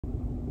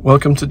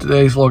Welcome to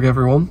today's vlog,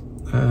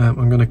 everyone.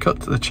 I'm going to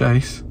cut to the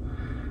chase,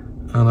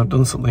 and I've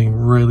done something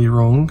really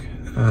wrong,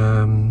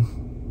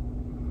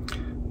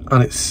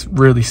 and it's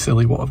really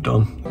silly what I've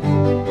done.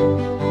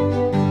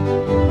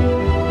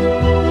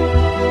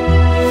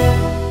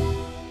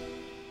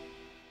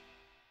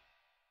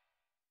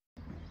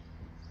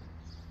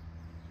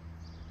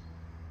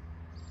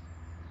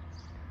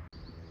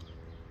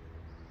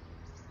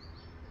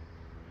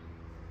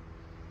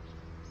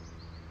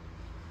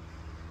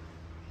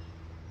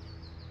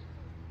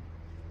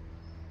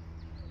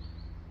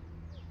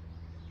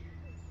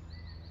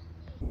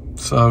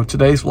 So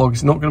today's vlog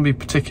is not going to be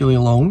particularly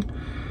long.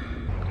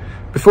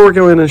 Before I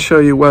go in and show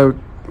you where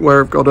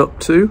I've got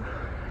up to,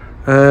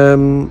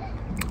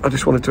 I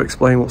just wanted to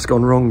explain what's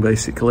gone wrong,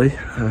 basically.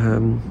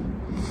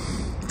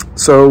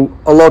 So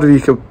a lot of you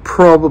have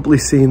probably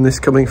seen this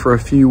coming for a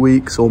few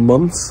weeks or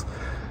months,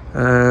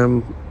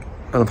 and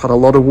I've had a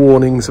lot of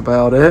warnings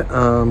about it,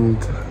 and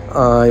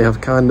I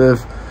have kind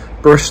of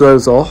brushed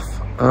those off,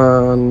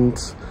 and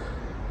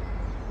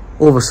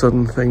all of a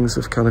sudden things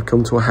have kind of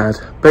come to a head.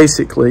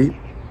 Basically,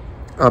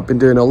 I've been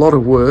doing a lot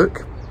of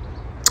work.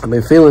 I've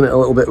been feeling it a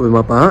little bit with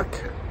my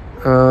back,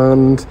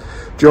 and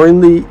during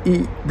the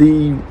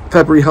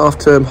February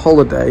half-term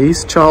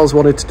holidays, Charles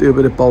wanted to do a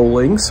bit of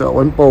bowling, so I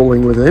went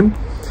bowling with him.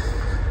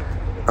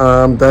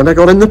 And then I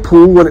got in the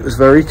pool when it was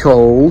very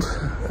cold.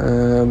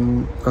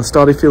 I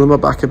started feeling my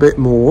back a bit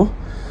more,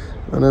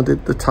 and I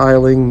did the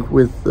tiling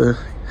with the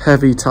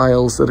heavy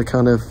tiles that are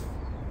kind of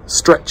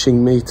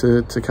stretching me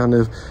to kind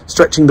of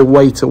stretching the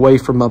weight away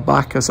from my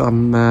back as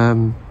I'm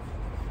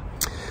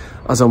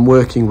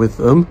working with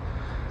them.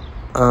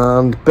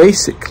 And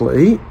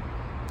basically,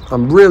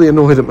 I'm really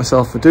annoyed at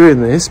myself for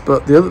doing this,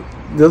 but the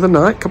other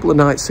night, a couple of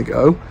nights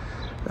ago,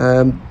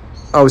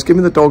 I was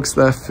giving the dogs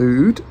their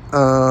food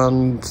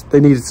and they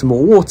needed some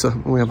more water.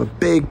 And we have a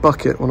big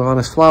bucket, one of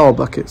Anna's flower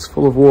buckets,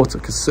 full of water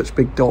because such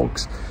big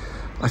dogs.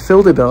 I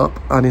filled it up,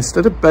 and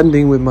instead of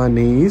bending with my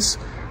knees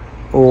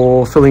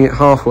or filling it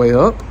halfway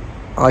up,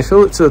 I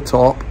filled it to the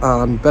top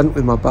and bent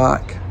with my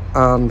back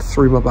and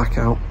threw my back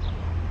out.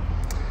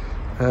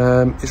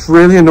 It's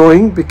really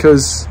annoying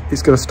because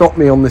it's going to stop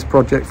me on this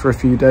project for a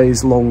few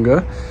days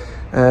longer.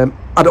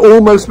 I'd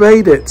almost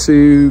made it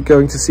to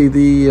going to see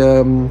the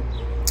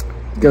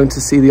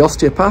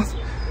osteopath,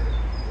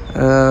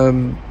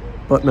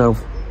 but no,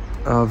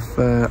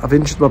 I've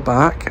injured my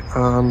back,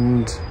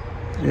 and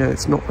yeah,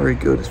 it's not very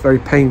good. It's very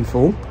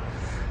painful.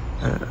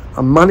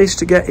 I managed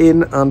to get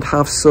in and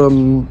have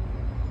some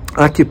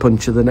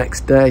acupuncture the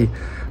next day,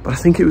 but I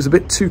think it was a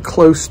bit too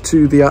close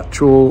to the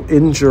actual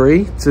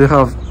injury to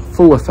have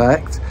full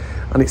effect,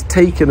 and it's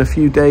taken a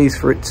few days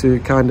for it to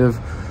kind of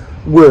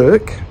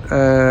work.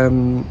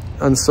 And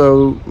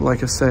so,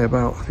 like I say,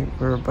 I think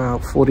we're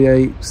about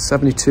 48,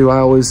 72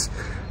 hours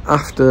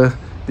after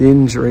the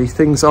injury.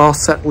 Things are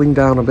settling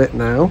down a bit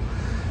now,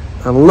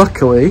 and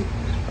luckily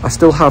I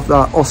still have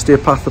that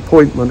osteopath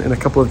appointment in a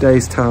couple of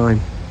days'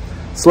 time.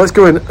 So let's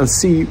go in and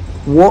see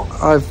what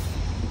I've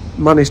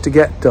managed to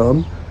get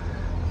done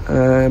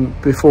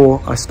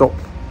before I stop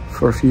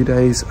for a few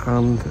days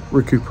and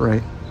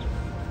recuperate.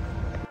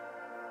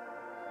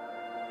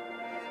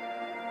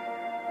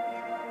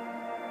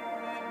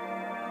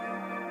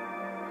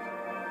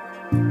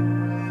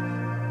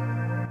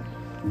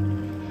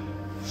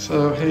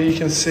 So here you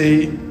can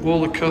see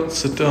all the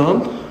cuts are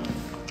done.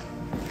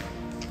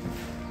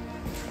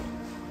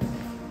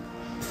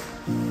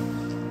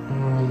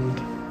 And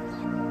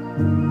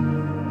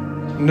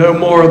no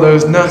more of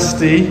those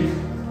nasty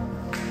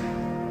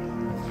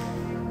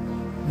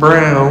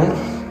brown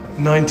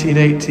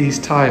 1980s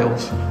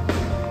tiles.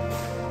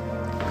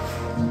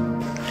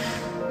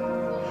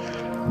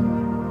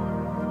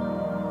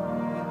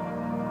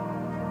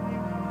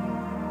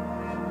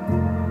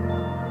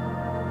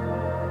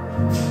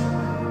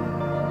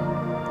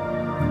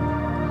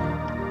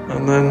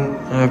 And then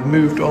I've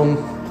moved on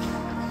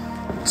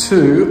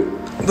to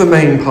the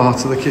main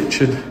part of the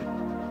kitchen.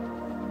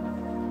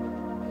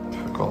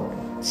 I've got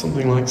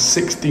something like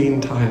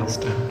 16 tiles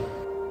down.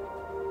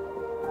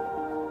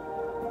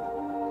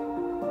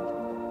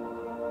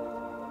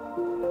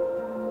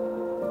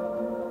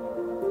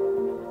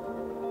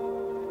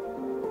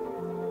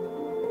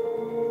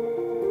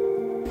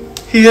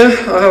 Here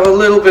I have a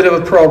little bit of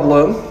a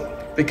problem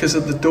because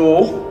of the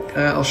door.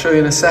 I'll show you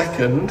in a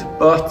second,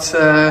 but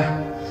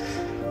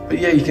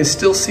yeah, you can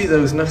still see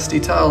those nasty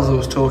tiles I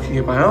was talking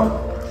about.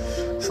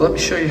 So let me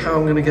show you how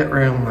I'm going to get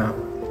around that.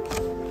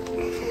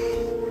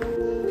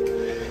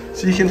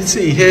 So you can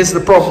see, here's the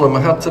problem. I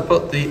had to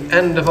put the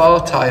end of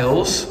our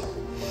tiles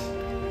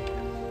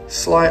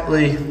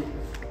slightly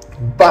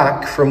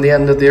back from the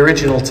end of the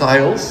original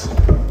tiles,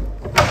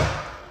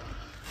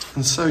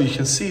 and so you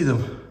can see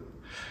them.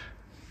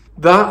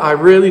 That I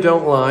really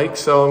don't like,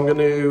 so I'm going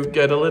to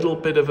get a little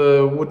bit of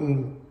a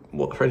wooden,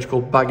 what the French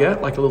call baguette,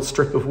 like a little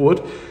strip of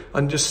wood,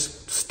 and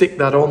just stick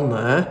that on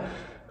there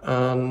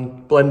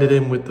and blend it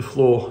in with the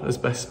floor as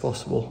best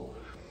possible.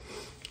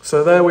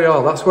 So there we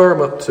are, that's where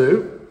I'm up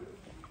to.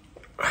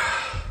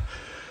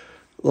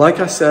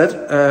 Like I said,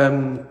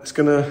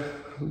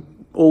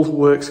 all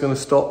work's gonna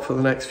stop for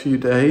the next few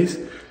days,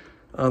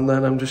 and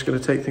then I'm just gonna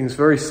take things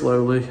very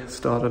slowly,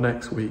 start of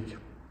next week.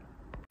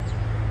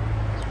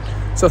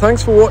 So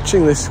thanks for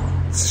watching this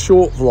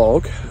short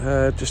vlog,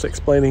 just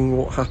explaining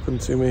what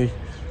happened to me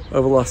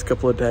over the last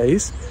couple of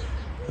days.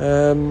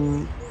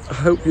 I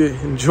hope you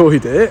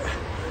enjoyed it.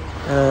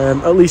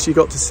 At least you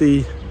got to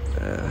see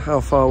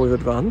how far we've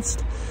advanced.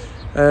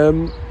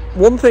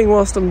 One thing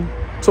whilst I'm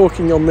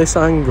talking on this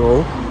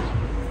angle,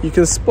 you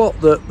can spot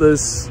that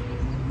there's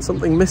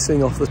something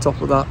missing off the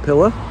top of that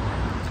pillar.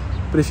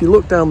 But if you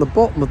look down the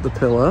bottom of the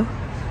pillar,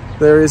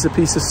 there is a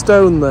piece of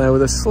stone there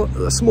with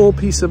a small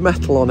piece of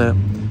metal on it.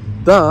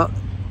 That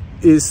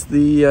is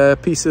the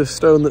piece of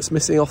stone that's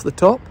missing off the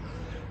top.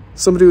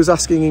 Somebody was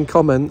asking in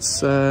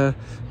comments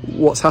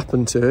what's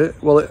happened to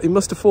it. Well, it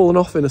must have fallen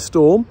off in a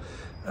storm.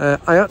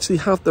 I actually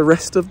have the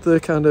rest of the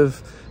kind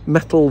of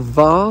metal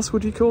vase,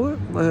 would you call it?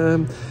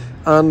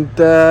 I'm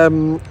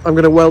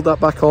going to weld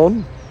that back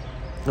on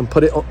and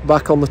put it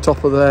back on the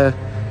top of their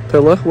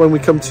pillar when we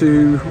come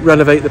to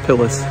renovate the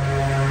pillars.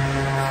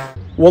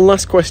 One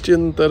last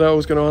question that I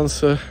was going to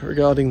answer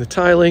regarding the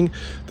tiling.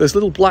 There's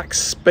little black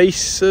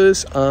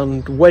spacers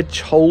and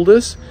wedge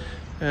holders.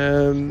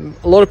 A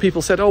lot of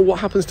people said, oh, what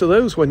happens to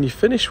those when you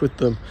finish with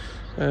them?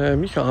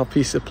 You can't have a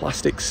piece of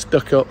plastic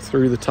stuck up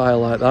through the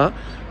tile like that.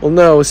 Well,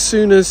 no, as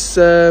soon as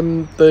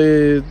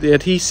the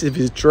adhesive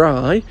is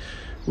dry,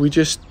 we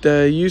just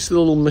use the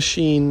little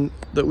machine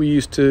that we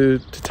use to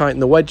tighten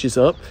the wedges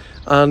up,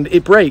 and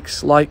it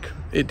breaks like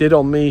it did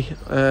on me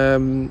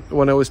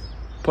when I was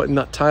putting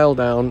that tile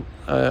down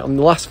on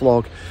the last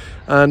vlog.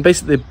 And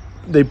basically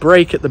they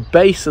break at the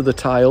base of the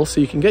tile,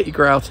 so you can get your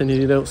grout in and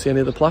you don't see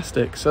any of the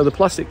plastic. So the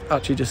plastic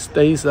actually just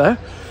stays there,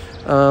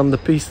 and the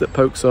piece that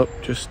pokes up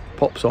just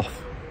pops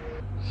off.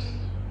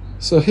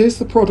 So here's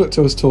the product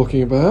I was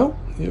talking about.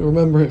 You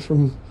remember it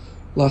from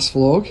last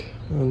vlog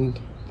and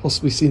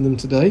possibly seen them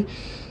today.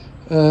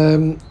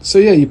 So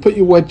yeah, you put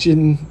your wedge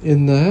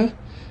in there,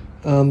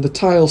 and the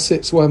tile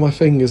sits where my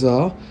fingers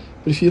are.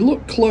 But if you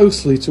look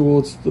closely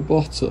towards the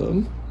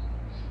bottom,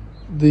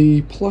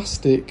 the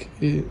plastic,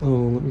 oh,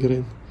 let me get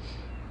in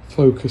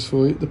focus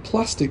for you. The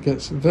plastic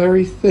gets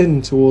very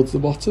thin towards the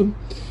bottom,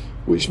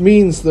 which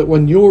means that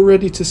when you're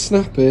ready to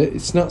snap it,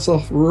 it snaps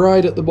off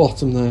right at the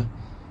bottom there.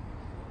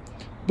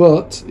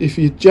 But if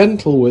you're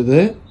gentle with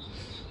it,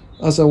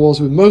 as I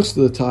was with most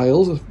of the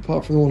tiles,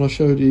 apart from the one I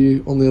showed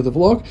you on the other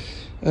vlog,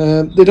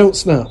 they don't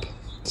snap.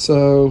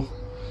 So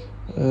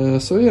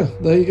yeah,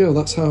 there you go.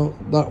 That's how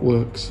that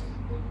works.